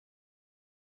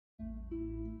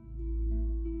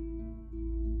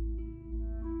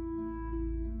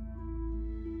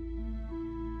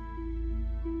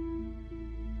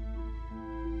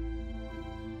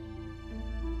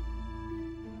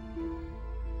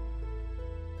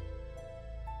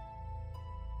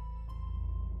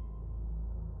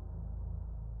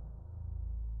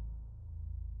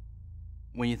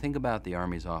When you think about the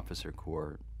Army's officer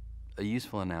corps, a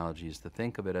useful analogy is to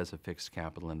think of it as a fixed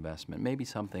capital investment, maybe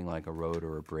something like a road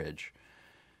or a bridge.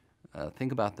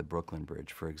 Think about the Brooklyn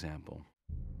Bridge, for example.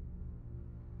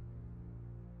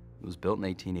 It was built in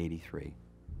 1883,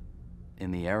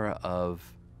 in the era of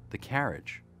the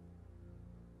carriage.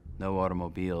 No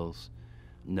automobiles,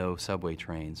 no subway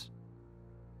trains.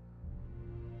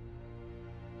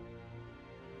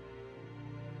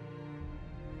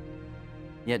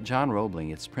 Yet John Roebling,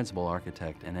 its principal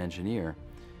architect and engineer,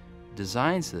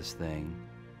 designs this thing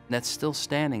that's still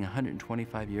standing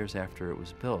 125 years after it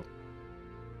was built.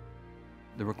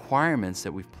 The requirements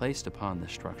that we've placed upon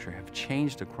this structure have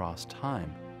changed across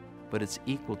time, but it's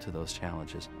equal to those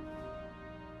challenges.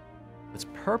 Its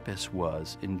purpose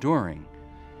was enduring.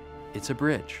 It's a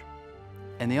bridge.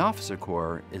 And the officer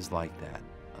corps is like that.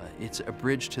 It's a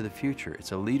bridge to the future.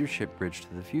 It's a leadership bridge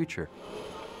to the future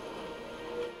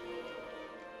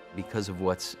because of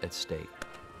what's at stake.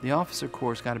 The officer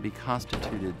corps has got to be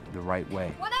constituted the right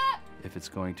way if it's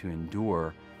going to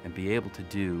endure and be able to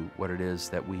do what it is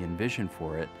that we envision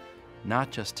for it, not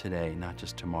just today, not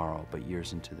just tomorrow, but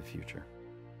years into the future.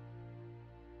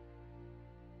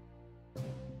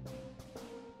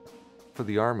 For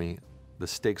the Army, the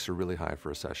stakes are really high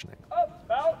for accessioning.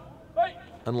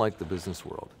 Unlike the business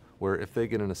world, where if they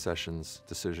get an accessions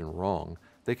decision wrong,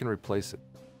 they can replace it.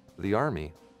 The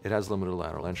Army, it has limited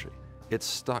lateral entry. It's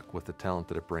stuck with the talent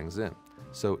that it brings in.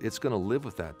 So it's going to live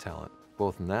with that talent,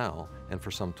 both now and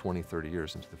for some 20, 30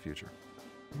 years into the future.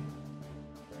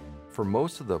 For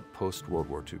most of the post-World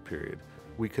War II period,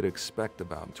 we could expect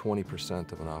about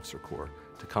 20% of an officer corps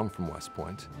to come from West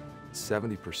Point,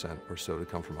 70% or so to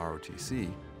come from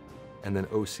ROTC, and then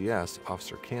OCS,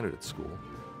 Officer Candidate School,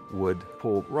 would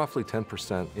pull roughly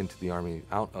 10% into the Army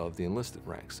out of the enlisted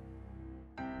ranks.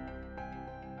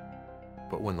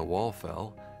 But when the wall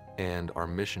fell and our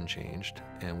mission changed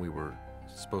and we were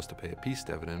supposed to pay a peace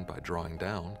dividend by drawing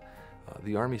down,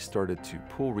 the Army started to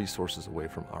pull resources away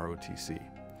from ROTC.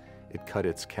 It cut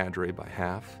its cadre by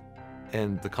half,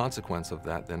 and the consequence of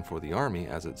that then for the Army,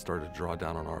 as it started to draw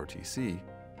down on ROTC,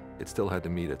 it still had to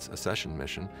meet its accession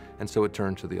mission, and so it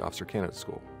turned to the Officer Candidate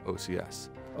School, OCS.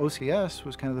 OCS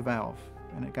was kind of the valve,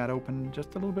 and it got open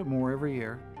just a little bit more every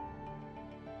year,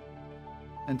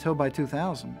 until by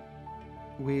 2000,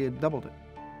 we had doubled it.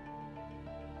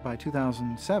 By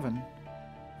 2007,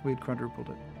 we had quadrupled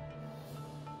it.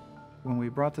 When we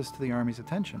brought this to the Army's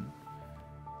attention,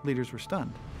 leaders were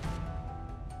stunned.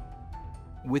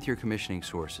 With your commissioning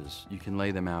sources, you can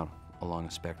lay them out along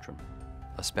a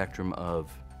spectrum of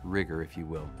rigor, if you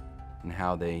will, in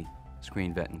how they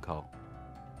screen, vet, and cull.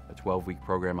 A 12-week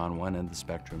program on one end of the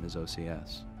spectrum is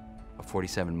OCS. A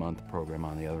 47-month program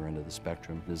on the other end of the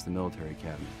spectrum is the military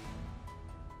academy.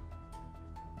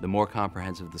 The more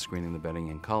comprehensive the screening, the vetting,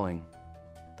 and culling,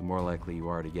 the more likely you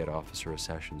are to get officer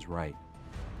accessions right.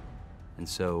 And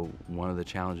so one of the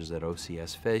challenges that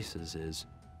OCS faces is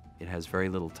it has very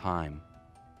little time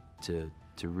to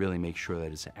really make sure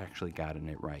that it's actually gotten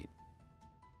it right.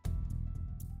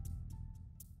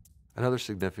 Another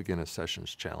significant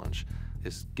accessions challenge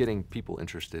is getting people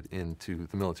interested into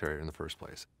the military in the first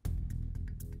place.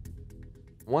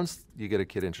 Once you get a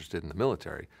kid interested in the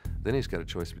military, then he's got a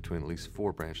choice between at least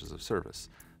 4 branches of service: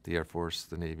 the Air Force,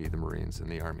 the Navy, the Marines, and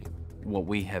the Army. What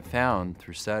we have found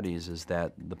through studies is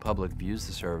that the public views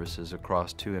the services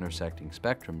across 2 intersecting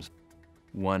spectrums.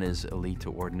 One is elite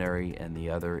to ordinary, and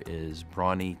the other is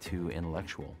brawny to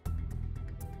intellectual.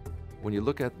 When you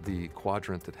look at the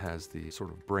quadrant that has the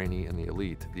sort of brainy and the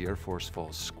elite, the Air Force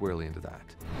falls squarely into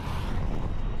that.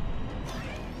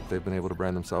 They've been able to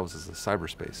brand themselves as the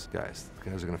cyberspace guys. The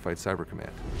guys are going to fight Cyber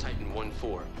Command. Titan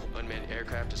 1-4, unmanned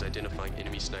aircraft is identifying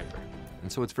enemy sniper.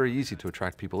 And so it's very easy to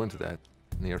attract people into that.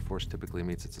 And the Air Force typically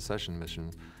meets its accession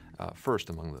mission first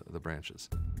among the branches.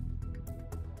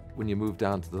 When you move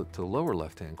down to the lower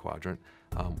left-hand quadrant,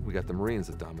 we got the Marines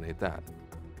that dominate that.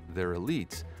 They're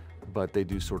elite, but they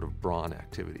do sort of brawn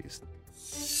activities.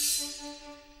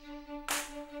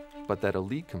 But that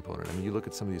elite component, I mean, you look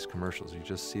at some of these commercials, you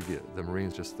just see the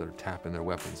Marines they're tapping their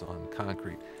weapons on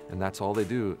concrete, and that's all they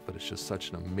do, but it's just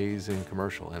such an amazing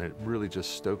commercial, and it really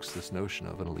just stokes this notion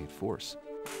of an elite force.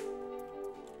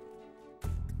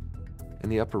 In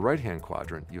the upper right-hand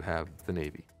quadrant, you have the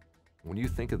Navy. When you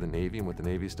think of the Navy and what the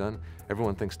Navy's done,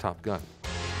 everyone thinks Top Gun.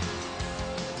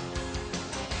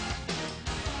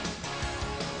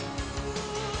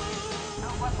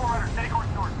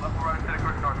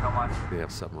 They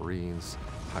have submarines,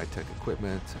 high-tech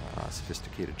equipment,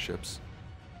 sophisticated ships.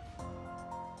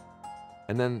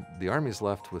 And then the Army's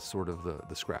left with sort of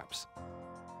the scraps.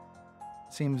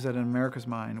 It seems that in America's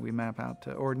mind, we map out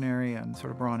to ordinary and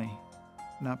sort of brawny,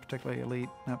 not particularly elite,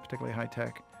 not particularly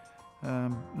high-tech,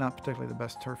 not particularly the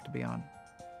best turf to be on.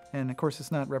 And of course,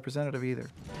 it's not representative either.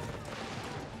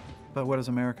 But what does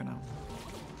America know?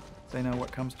 They know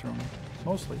what comes through them,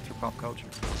 mostly through pop culture.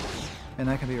 And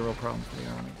that can be a real problem for the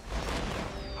Army.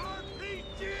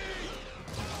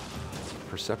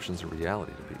 Perception's a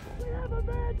reality to people.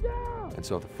 And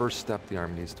so the first step the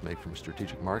Army needs to make from a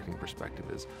strategic marketing perspective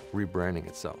is rebranding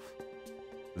itself.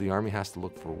 The Army has to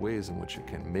look for ways in which it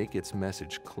can make its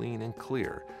message clean and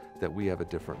clear that we have a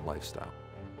different lifestyle.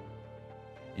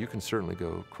 You can certainly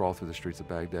go crawl through the streets of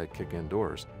Baghdad, kick in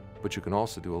doors, but you can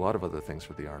also do a lot of other things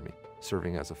for the Army,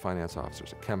 serving as a finance officer,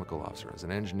 as a chemical officer, as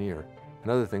an engineer,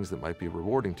 and other things that might be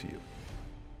rewarding to you.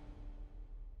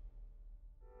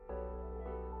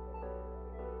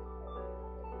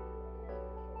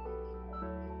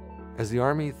 As the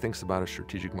Army thinks about a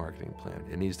strategic marketing plan,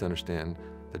 it needs to understand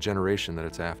the generation that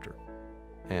it's after.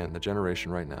 And the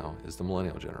generation right now is the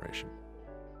millennial generation.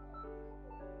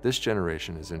 This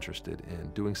generation is interested in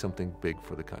doing something big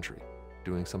for the country,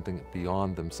 doing something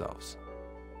beyond themselves.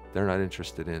 They're not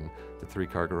interested in the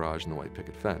 3-car garage and the white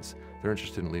picket fence. They're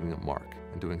interested in leaving a mark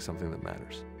and doing something that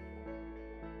matters.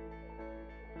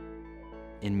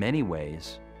 In many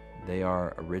ways, they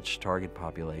are a rich target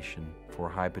population for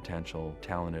high potential,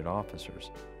 talented officers.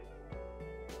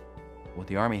 What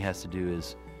the Army has to do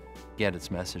is get its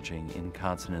messaging in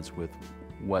consonance with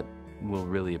what will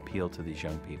really appeal to these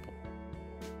young people.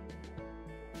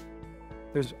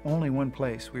 There's only one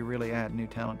place we really add new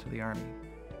talent to the Army.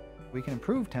 We can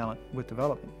improve talent with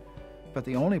development, but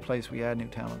the only place we add new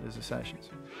talent is the sessions.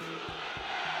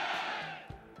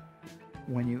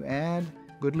 When you add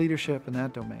good leadership in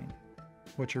that domain,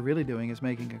 what you're really doing is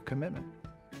making a commitment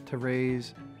to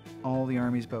raise all the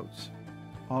Army's boats,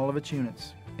 all of its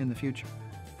units in the future.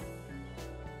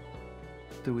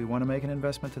 Do we want to make an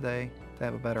investment today to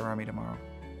have a better Army tomorrow?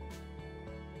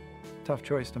 Tough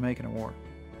choice to make in a war,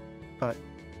 but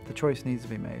the choice needs to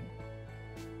be made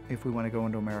if we want to go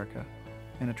into America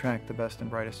and attract the best and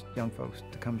brightest young folks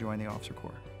to come join the officer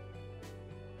corps.